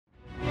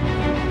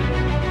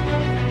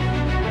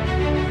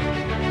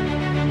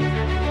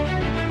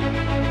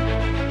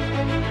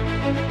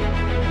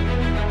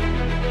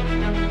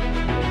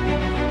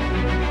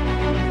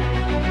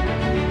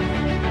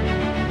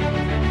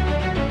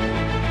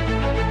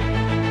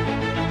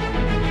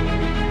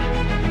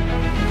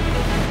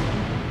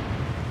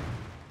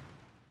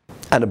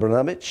Ana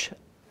Brnabić,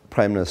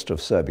 Prime Minister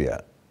of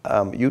Serbia,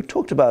 you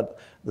talked about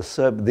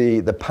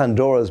the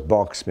Pandora's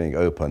box being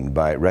opened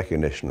by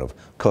recognition of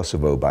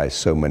Kosovo by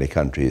so many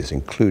countries,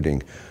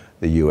 including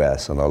the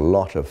US and a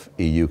lot of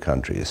EU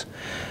countries.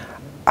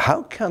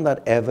 How can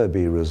that ever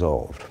be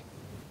resolved?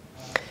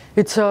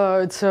 It's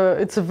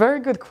a very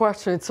good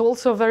question. It's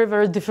also a very,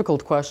 very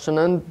difficult question.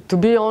 And to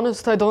be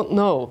honest, I don't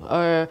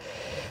know.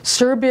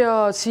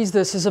 Serbia sees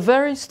this as a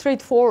very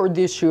straightforward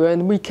issue.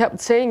 And we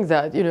kept saying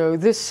that, you know,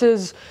 this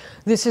is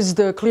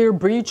the clear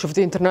breach of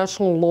the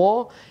international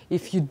law.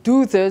 If you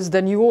do this,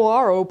 then you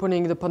are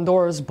opening the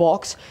Pandora's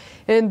box.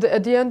 And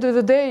at the end of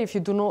the day, if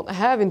you do not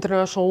have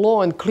international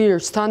law and clear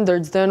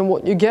standards, then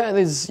what you get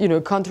is, you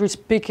know, countries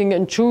picking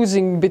and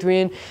choosing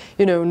between,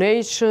 you know,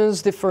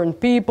 nations, different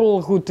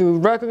people, who to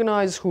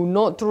recognize, who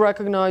not to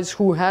recognize,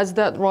 who has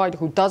that right,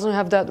 who doesn't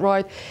have that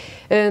right.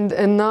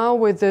 And now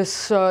with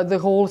this, the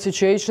whole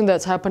situation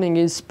that's happening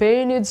in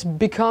Spain, it's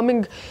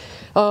becoming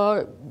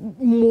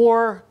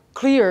more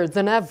clear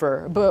than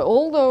ever. But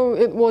although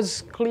it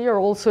was clear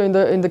also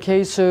in the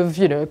case of,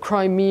 you know,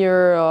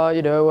 Crimea,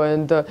 you know,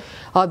 and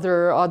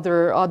other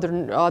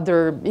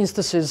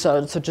instances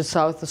such as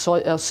South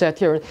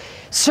Ossetia,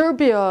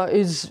 Serbia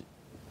is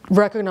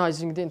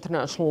recognizing the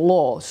international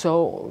law.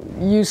 So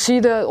you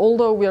see that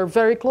although we are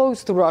very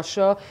close to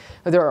Russia,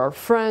 there are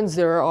friends,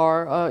 there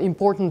are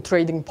important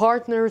trading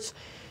partners,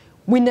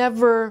 we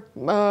never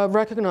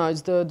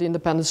recognize the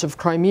independence of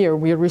Crimea.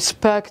 We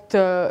respect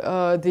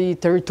the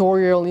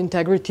territorial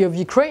integrity of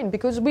Ukraine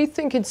because we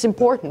think it's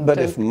important. But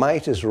if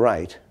might is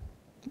right,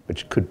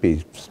 which could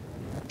be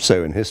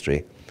so in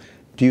history,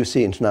 do you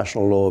see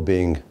international law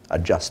being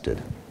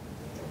adjusted?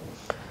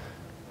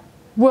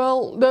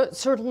 Well, that's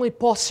certainly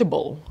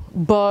possible,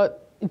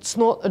 but it's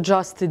not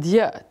adjusted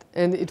yet.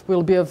 And it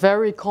will be a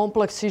very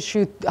complex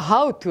issue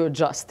how to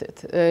adjust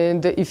it.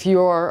 And if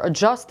you are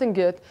adjusting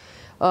it,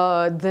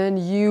 then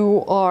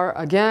you are,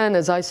 again,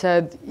 as I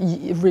said,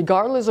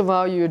 regardless of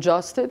how you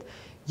adjust it,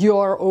 you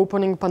are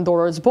opening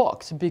Pandora's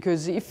box.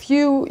 Because if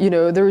you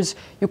know,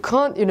 you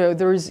can't, you know,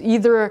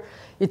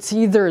 it's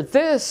either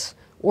this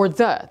or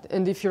that.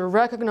 And if you're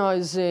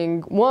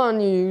recognizing one,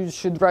 you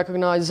should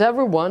recognize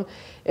everyone.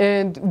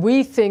 And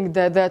we think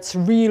that that's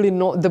really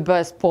not the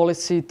best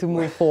policy to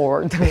move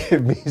forward.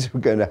 It means we're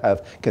going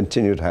to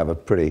continue to have a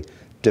pretty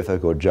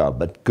difficult job.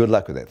 But good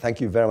luck with it. Thank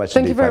you very much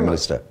indeed, Prime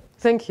Minister.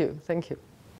 Thank you. Thank you.